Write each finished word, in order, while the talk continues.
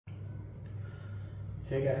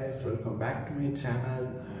Hey guys, welcome back to my channel,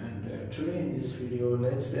 and today in this video we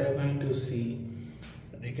are going to see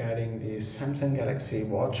regarding the Samsung Galaxy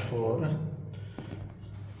Watch 4.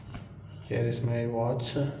 Here is my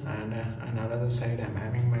watch, and on another side I'm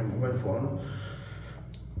having my mobile phone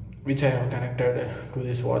which I have connected to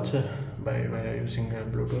this watch by using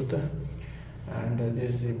Bluetooth, and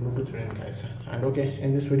this is the Bluetooth variant, guys. And okay,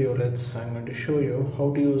 in this video I'm going to show you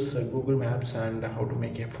how to use Google Maps and how to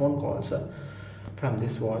make a phone calls from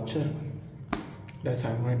this watch. That's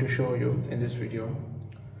I'm going to show you in this video.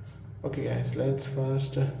 Okay guys, let's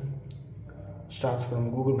first start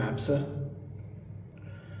from Google Maps,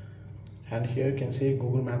 and here you can see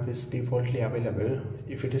Google Map is defaultly available.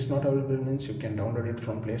 If it is not available means you can download it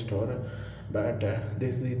from Play Store, but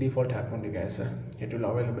this is the default app only, guys. It will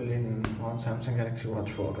available on Samsung Galaxy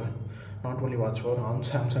Watch 4, not only Watch 4, on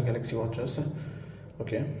Samsung Galaxy watches.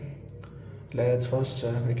 Okay, let's first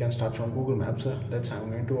we can start from Google Maps. I'm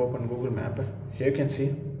going to open Google Map. Here you can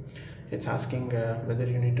see it's asking whether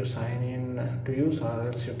you need to sign in to use, or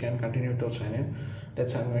else you can continue without sign in.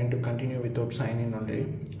 I'm going to continue without sign in only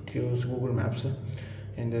to use Google Maps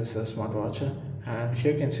in this smartwatch. And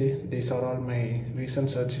here you can see these are all my recent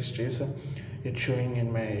search histories. It's showing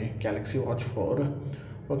in my Galaxy Watch 4.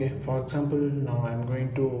 Okay, for example, now I'm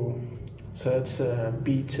going to search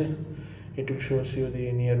beach. It will show you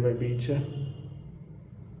the nearby beach.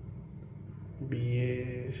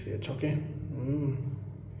 It's okay.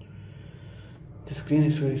 The screen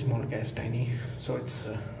is very small, guys, tiny, so it's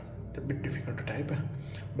a bit difficult to type,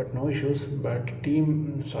 but no issues. But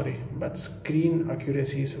screen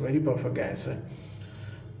accuracy is very perfect, guys.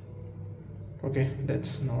 Okay,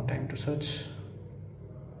 that's no time to search.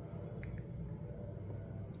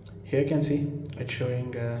 Here you can see it's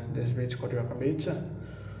showing this beach, Kotiwaka Beach.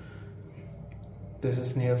 This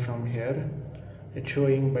is near from here. It's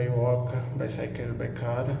showing by walk, by cycle, by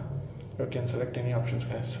car. You can select any options,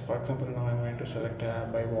 guys. For example, now I'm going to select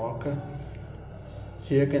by walk.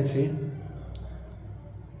 Here you can see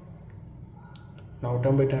now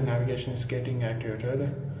turn-by-turn navigation is getting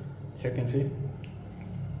activated. Here you can see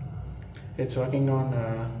it's working on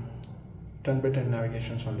turn-by-turn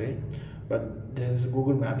navigations only, but this is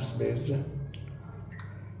Google Maps based. Here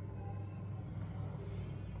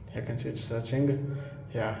you can see it's searching.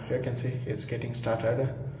 Yeah, here you can see it's getting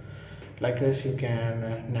started. Likewise, you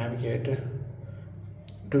can navigate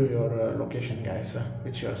to your location, guys,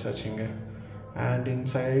 which you are searching. And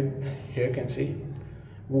inside here you can see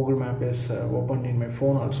Google Map is opened in my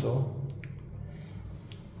phone also.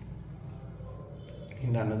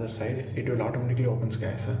 In another side it will automatically opens,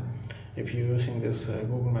 guys, if you're using this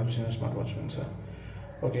Google Maps in a smartwatch ones.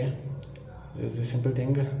 Okay, this is a simple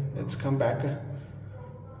thing. Let's come back,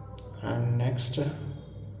 and next,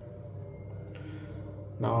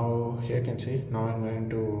 now here you can see now I'm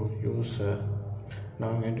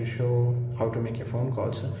going to show how to make a phone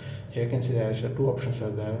calls. Here you can see there is two options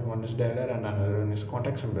are there. One is dialer and another one is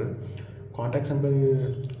contact symbol. Contact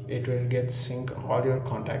symbol, it will get sync all your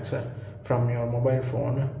contacts from your mobile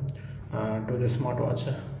phone to the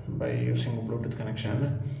smartwatch by using a Bluetooth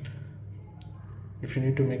connection. If you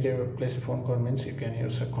need to place a phone call means you can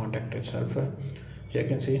use a contact itself. Here you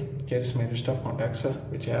can see here is my list of contacts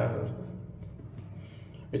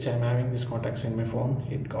which I'm having these contacts in my phone.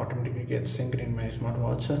 It automatically gets synced in my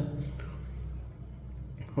smartwatch.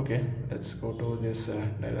 Okay, let's go to this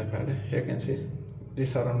dialer pad. Here you can see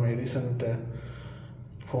these are on my recent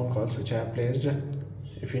phone calls which I have placed.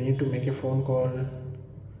 If you need to make a phone call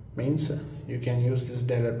means you can use this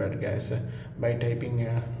dialer pad, guys, by typing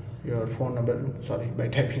your phone number, by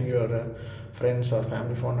typing your friends or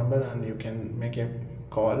family phone number, and you can make a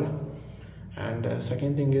call. And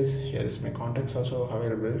second thing is, here is my contacts also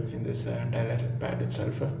available in this dialer pad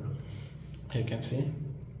itself. Here you can see.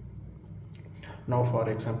 Now for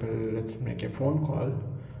example, let's make a phone call.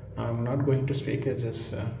 Now I'm not going to speak,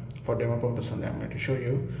 just for demo purpose only I'm going to show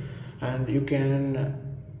you, and you can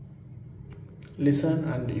listen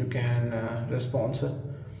and you can respond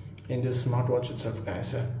in this smartwatch itself,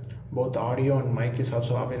 guys. Both audio and mic is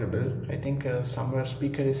also available. I think somewhere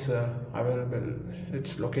speaker is available.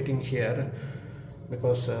 It's locating here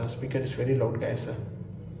because speaker is very loud, guys.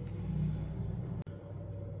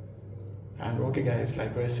 And okay, guys,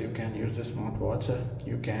 likewise you can use the smartwatch.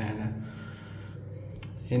 You can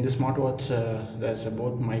in the smartwatch there's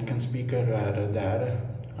both mic and speaker are there.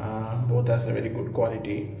 Both has a very good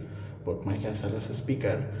quality, both mic as well as a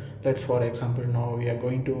speaker. Let's, for example, now we are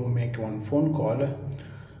going to make one phone call.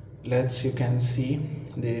 You can see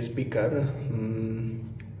the speaker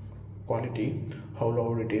quality, how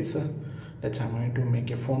loud it is. I'm going to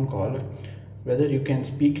make a phone call. whether you can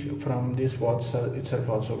speak from this watch itself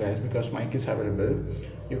also, guys, because mic is available.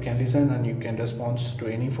 You can listen and you can respond to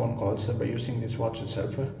any phone calls by using this watch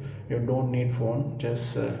itself. You don't need phone,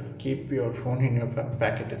 just keep your phone in your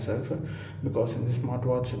packet itself, because in this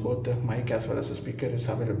smartwatch both the mic as well as the speaker is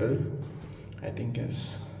available. I think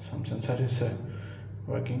some sensor is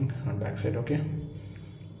working on backside. Okay,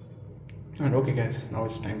 and okay guys, now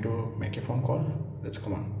it's time to make a phone call. Let's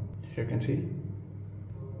come on. Here you can see.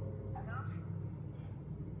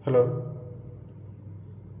 Hello.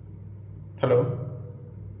 Hello.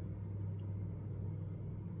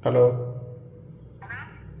 Hello.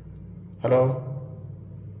 Hello.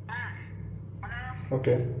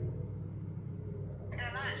 Okay.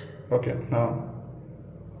 Okay. Now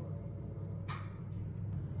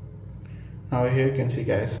here you can see,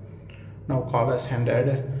 guys. Now call has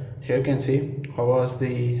ended. Here you can see how was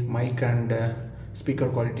the mic and speaker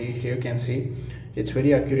quality. Here you can see it's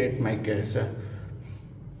very accurate mic, guys.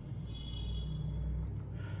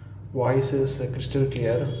 Voice is crystal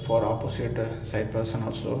clear for opposite side person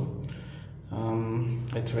also.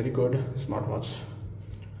 It's very good smartwatch.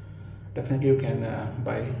 Definitely you can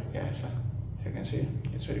buy, guys. You can see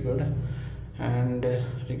it's very good. And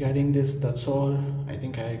regarding this, that's all. I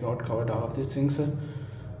think I got covered all of these things.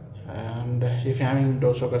 And if you're having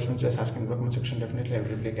those questions, just ask in the comment section. Definitely I will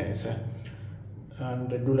reply, guys. And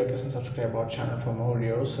do like us and subscribe our channel for more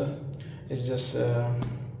videos. It's just a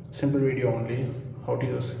simple video only, how to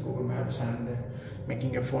use Google Maps and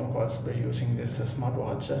making a phone calls by using this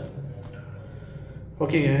smartwatch.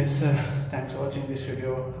 Okay guys, thanks for watching this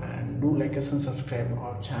video, and do like us and subscribe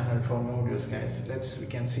our channel for more videos, guys. We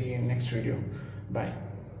can see you in next video. Bye.